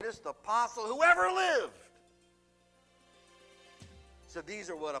greatest apostle who ever lived. So these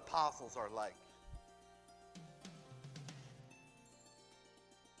are what apostles are like.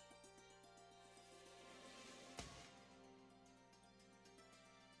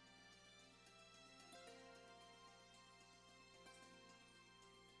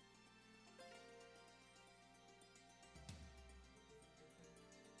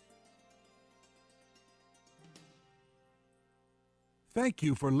 Thank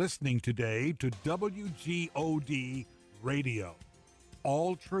you for listening today to WGOD Radio.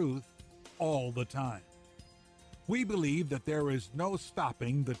 All truth, all the time. We believe that there is no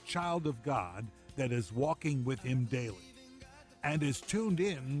stopping the child of God that is walking with Him daily and is tuned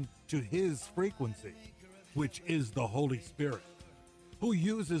in to His frequency, which is the Holy Spirit, who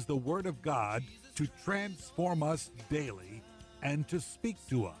uses the Word of God to transform us daily and to speak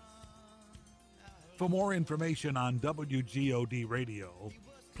to us. For more information on WGOD Radio,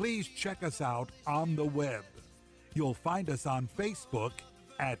 please check us out on the web. You'll find us on Facebook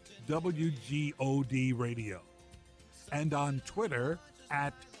at WGOD Radio and on Twitter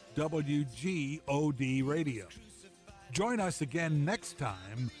at WGOD Radio. Join us again next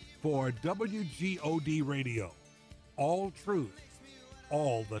time for WGOD Radio. All truth,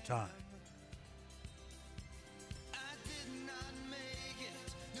 all the time.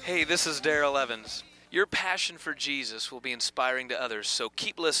 Hey, this is Daryl Evans. Your passion for Jesus will be inspiring to others, so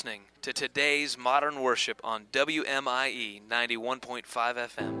keep listening to today's Modern Worship on WMIE 91.5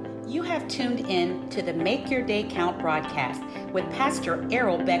 FM. You have tuned in to the Make Your Day Count broadcast with Pastor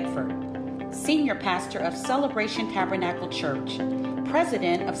Errol Beckford, Senior Pastor of Celebration Tabernacle Church,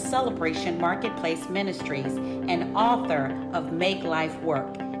 President of Celebration Marketplace Ministries, and author of Make Life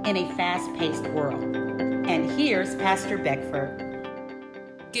Work in a Fast-Paced World. And here's Pastor Beckford.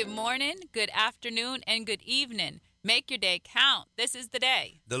 Good morning, good afternoon, and good evening. Make your day count. This is the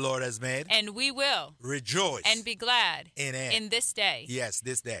day the Lord has made, and we will rejoice and be glad in this day. Yes,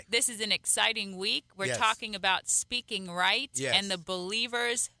 this day. This is an exciting week. We're Yes. talking about speaking right Yes. and the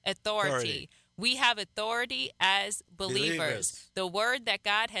believer's authority. We have authority as believers. The word that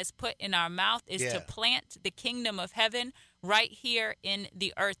God has put in our mouth is to plant the kingdom of heaven right here in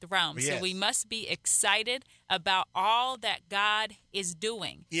the earth realm. Yes. So we must be excited about all that God is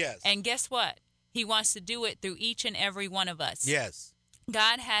doing. Yes. And guess what? He wants to do it through each and every one of us. Yes.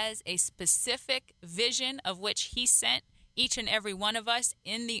 God has a specific vision of which He sent each and every one of us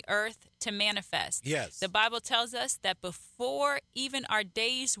in the earth to manifest. Yes. The Bible tells us that before even our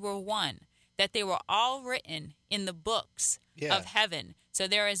days were won, that they were all written in the books of heaven. So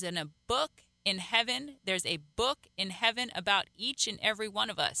there is a book in heaven. There's a book in heaven about each and every one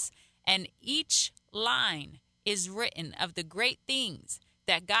of us. And each line is written of the great things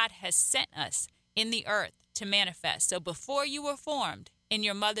that God has sent us in the earth to manifest. So before you were formed in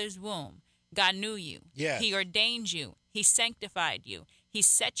your mother's womb, God knew you. Yes. He ordained you. He sanctified you. He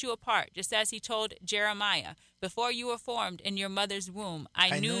set you apart, just as He told Jeremiah, before you were formed in your mother's womb,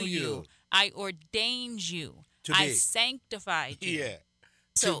 I knew you. I ordained you. I sanctified you. Yeah.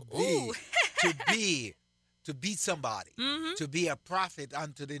 So, to be somebody, to be a prophet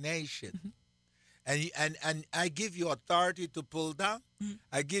unto the nation. And I give you authority to pull down.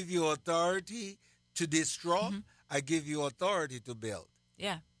 I give you authority to destroy. I give you authority to build.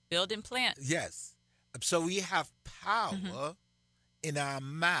 Yeah, build and plant. Yes. So we have power in our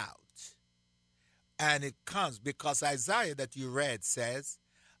mouth. And it comes because Isaiah that you read says,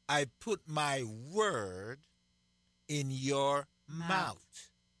 I put my word in your mouth.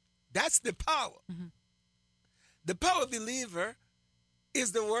 That's the power. The power believer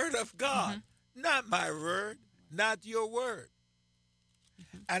is the word of God, not my word, not your word.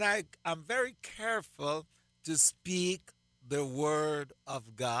 And I'm very careful to speak the word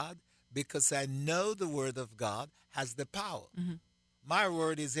of God because I know the word of God has the power. My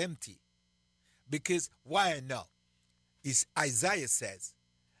word is empty. Because why I know is Isaiah says,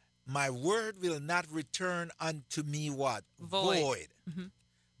 my word will not return unto me what? Void.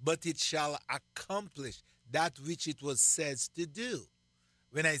 But it shall accomplish that which it was said to do.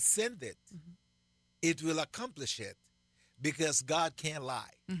 When I send it, it will accomplish it because God can't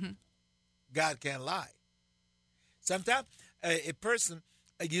lie. God can't lie. Sometimes a person,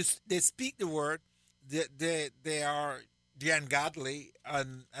 they speak the word, they are the ungodly,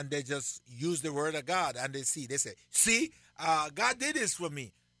 and they just use the word of God, and they say, see, God did this for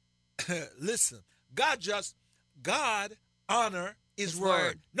me. Listen, God honor His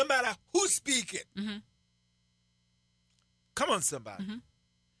word, no matter who speak it. Come on, somebody.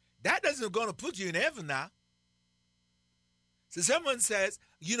 That doesn't going to put you in heaven now. So someone says,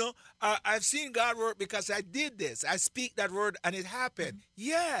 I've seen God work because I did this. I speak that word and it happened.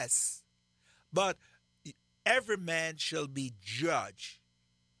 Yes. But every man shall be judged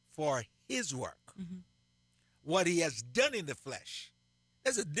for his work, what he has done in the flesh.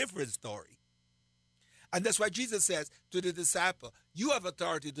 That's a different story. And that's why Jesus says to the disciple, you have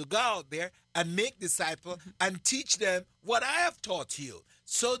authority to go out there and make disciples and teach them what I have taught you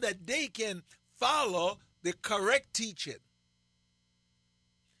so that they can follow the correct teaching.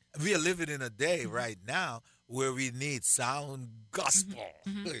 We are living in a day right now where we need sound gospel.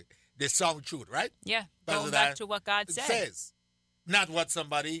 The sound truth, right? Yeah, going back to what God says. Not what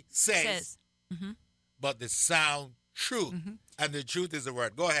somebody says. But the sound truth. And the truth is the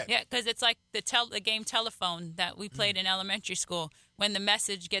word. Go ahead. Yeah, because it's like the game telephone that we played in elementary school. When the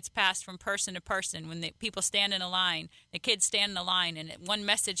message gets passed from person to person, when the people stand in a line, the kids stand in a line, and one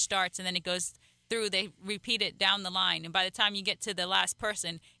message starts, and then it goes through, they repeat it down the line. And by the time you get to the last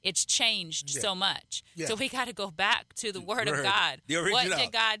person, it's changed so much. Yeah. So we got to go back to the Word of God. What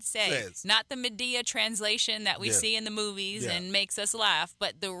did God say? Not the Medea translation that we see in the movies and makes us laugh,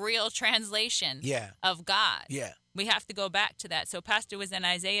 but the real translation of God. Yeah. We have to go back to that. So Pastor was in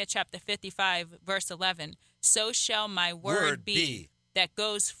Isaiah chapter 55, verse 11. So shall my word be that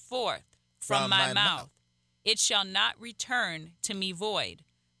goes forth from my mouth. It shall not return to me void,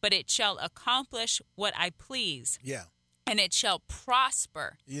 but it shall accomplish what I please. Yeah. And it shall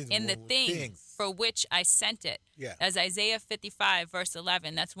prosper in the thing for which I sent it. Yeah. As Isaiah 55, verse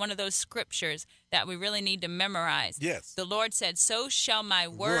 11. That's one of those scriptures that we really need to memorize. Yes. The Lord said, so shall my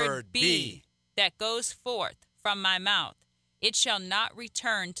word be that goes forth from my mouth. It shall not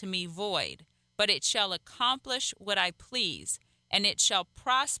return to me void, but it shall accomplish what I please, and it shall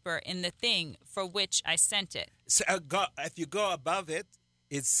prosper in the thing for which I sent it. So, if you go above it,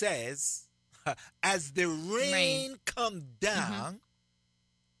 it says, as the rain come down,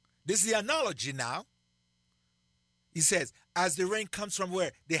 this is the analogy now. He says, as the rain comes from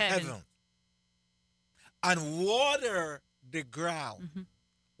where? The heaven. And water the ground.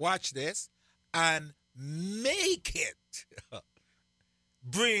 Watch this. And make it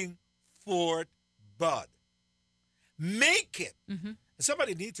bring forth bud. Make it.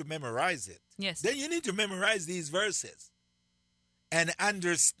 Somebody needs to memorize it. Yes. Then you need to memorize these verses and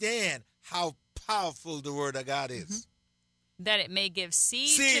understand how powerful the word of God is. That it may give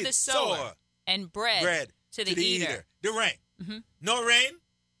seed to the sower and bread to the eater. The rain. No rain,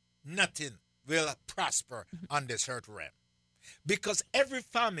 nothing will prosper on this earth realm. Because every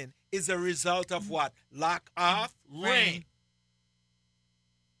famine is a result of what? Lack of rain.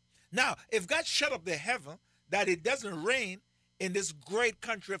 Now, if God shut up the heaven that it doesn't rain in this great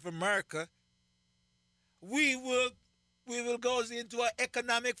country of America, we will go into an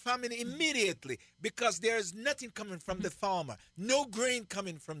economic famine immediately because there is nothing coming from the farmer, no grain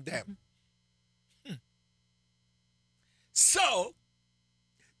coming from them. So,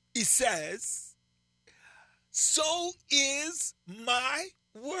 he says, so is my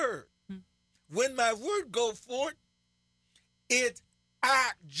word. When my word go forth, it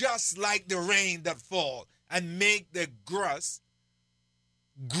act just like the rain that fall and make the grass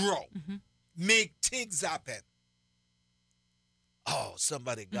grow, make things happen. Oh,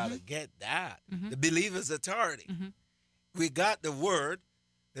 somebody got to get that. The believer's authority. We got the word,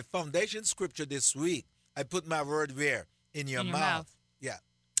 the foundation scripture this week. I put my word where? In your mouth. Yeah.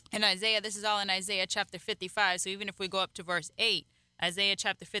 In Isaiah, this is all in Isaiah chapter 55. So even if we go up to verse 8, Isaiah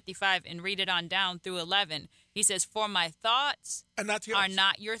chapter 55, and read it on down through 11, he says, for my thoughts are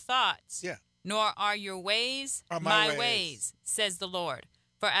not your thoughts, nor are your ways my ways, says the Lord.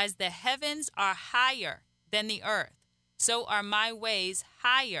 For as the heavens are higher than the earth, so are my ways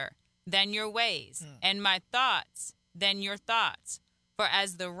higher than your ways, and my thoughts than your thoughts. For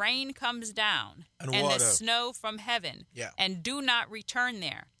as the rain comes down and the snow from heaven, and do not return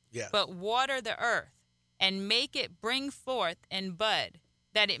there, but water the earth, and make it bring forth and bud,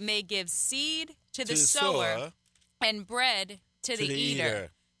 that it may give seed to the sower and bread to the eater.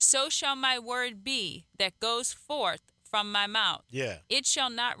 So shall my word be that goes forth from my mouth. It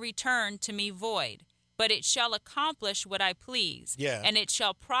shall not return to me void, but it shall accomplish what I please, and it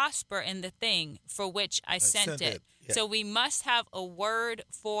shall prosper in the thing for which I sent it. So we must have a word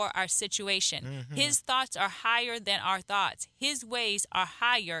for our situation. His thoughts are higher than our thoughts. His ways are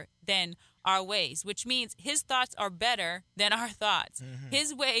higher than our ways, which means his thoughts are better than our thoughts.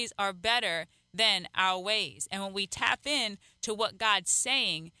 His ways are better than our ways. And when we tap in to what God's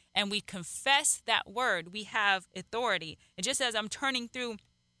saying and we confess that word, we have authority. And just as I'm turning through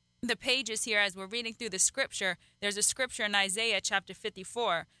the pages here as we're reading through the scripture, there's a scripture in Isaiah chapter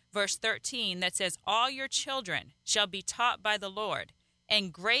 54, verse 13, that says, all your children shall be taught by the Lord,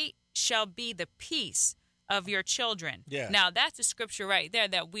 and great shall be the peace of your children. Yeah. Now, that's a scripture right there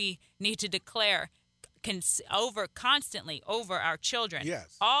that we need to declare constantly over our children.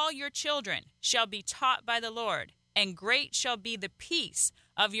 Yes. All your children shall be taught by the Lord, and great shall be the peace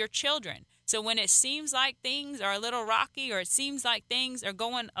of your children. So when it seems like things are a little rocky, or it seems like things are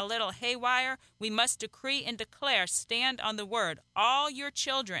going a little haywire, we must decree and declare, stand on the word. All your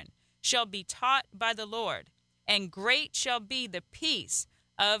children shall be taught by the Lord, and great shall be the peace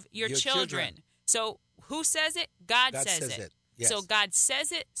of your children. So who says it? God says it. Yes. So God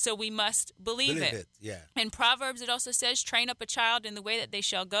says it, so we must believe it. Yeah. In Proverbs, it also says, train up a child in the way that they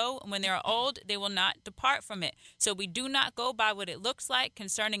shall go, and when they are old, they will not depart from it. So we do not go by what it looks like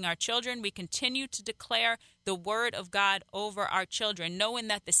concerning our children. We continue to declare the word of God over our children, knowing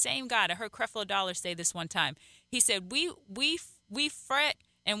that the same God, I heard Creflo Dollar say this one time, he said, we fret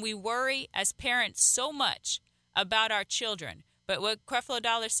and we worry as parents so much about our children. But what Creflo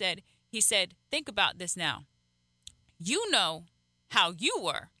Dollar said, he said, think about this now. You know how you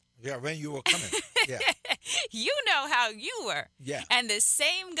were. Yeah, when you were coming. Yeah. You know how you were. Yeah. And the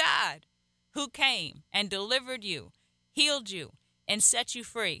same God who came and delivered you, healed you, and set you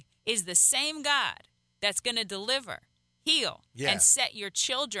free is the same God that's going to deliver, heal, and set your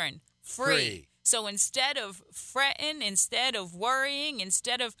children free. So instead of fretting, instead of worrying,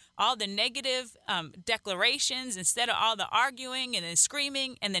 instead of all the negative declarations, instead of all the arguing and the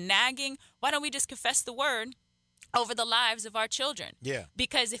screaming and the nagging, why don't we just confess the word over the lives of our children? Yeah.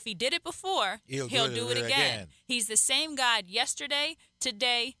 Because if he did it before, he'll do it again. He's the same God yesterday,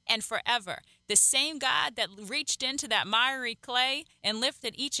 today, and forever. The same God that reached into that miry clay and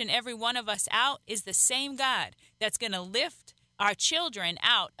lifted each and every one of us out is the same God that's going to lift our children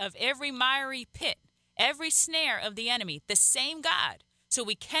out of every miry pit, every snare of the enemy. The same God. So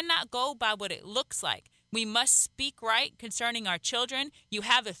we cannot go by what it looks like. We must speak right concerning our children. You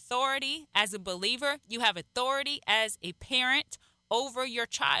have authority as a believer. You have authority as a parent over your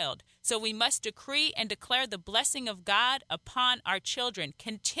child. So we must decree and declare the blessing of God upon our children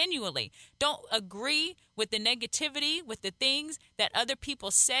continually. Don't agree with the negativity, with the things that other people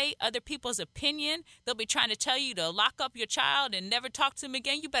say, other people's opinion. They'll be trying to tell you to lock up your child and never talk to him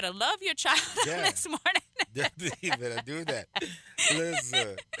again. You better love your child this morning. You better do that.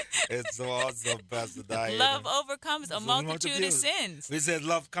 Listen, it's so awesome, Pastor Diane. Love overcomes a multitude of sins. We said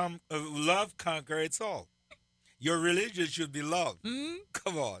love conquers it all. Your religion should be love. Mm-hmm.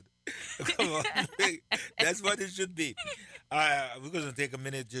 Come on. That's what it should be. We're going to take a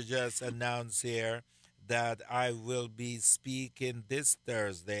minute to just announce here that I will be speaking this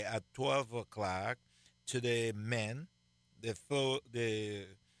Thursday at 12 o'clock to the men, the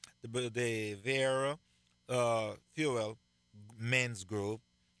Vera Fuel men's group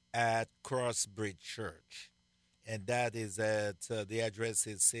at Crossbridge Church. And that is at, the address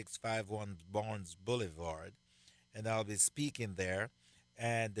is 651 Barnes Boulevard. And I'll be speaking there.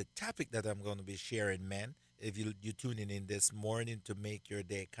 And the topic that I'm going to be sharing, men, if you're tuning in this morning to make your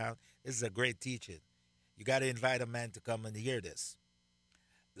day count, this is a great teaching. You got to invite a man to come and hear this.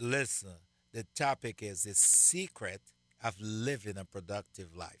 Listen, the topic is the secret of living a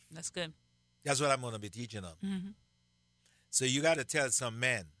productive life. That's good. That's what I'm going to be teaching on. Mm-hmm. So you got to tell some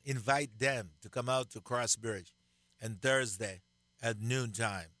men, invite them to come out to Crossbridge on Thursday at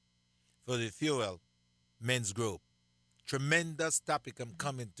noontime for the Fuel men's group. Tremendous topic I'm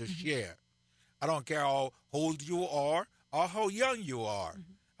coming to share. I don't care how old you are or how young you are.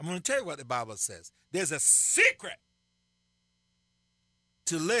 I'm going to tell you what the Bible says. There's a secret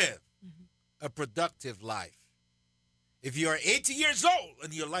to live a productive life. If you are 80 years old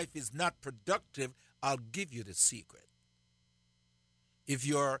and your life is not productive, I'll give you the secret. If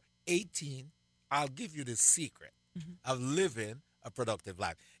you're 18, I'll give you the secret of living a productive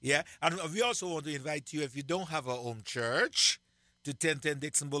life. Yeah, and we also want to invite you, if you don't have a home church, to 1010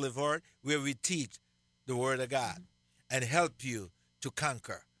 Dixon Boulevard, where we teach the Word of God and help you to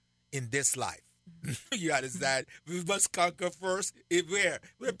conquer in this life. You understand? We must conquer first. Where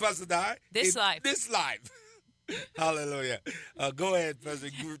Pastor Di? This life. This life. Hallelujah. Go ahead, Pastor.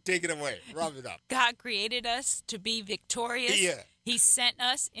 Take it away. Wrap it up. God created us to be victorious. Yeah. He sent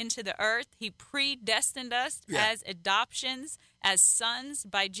us into the earth. He predestined us as adoptions, as sons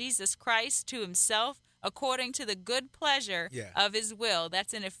by Jesus Christ to himself, according to the good pleasure of his will.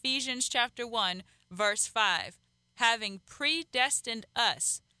 That's in Ephesians chapter 1, verse 5. Having predestined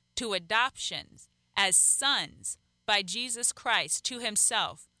us to adoptions as sons by Jesus Christ to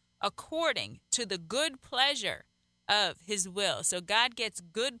himself, according to the good pleasure of his will. So God gets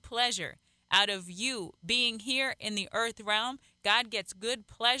good pleasure out of you being here in the earth realm. God gets good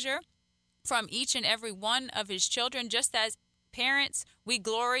pleasure from each and every one of his children, just as parents, we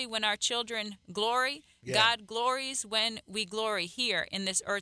glory when our children glory. Yeah. God glories when we glory here in this earth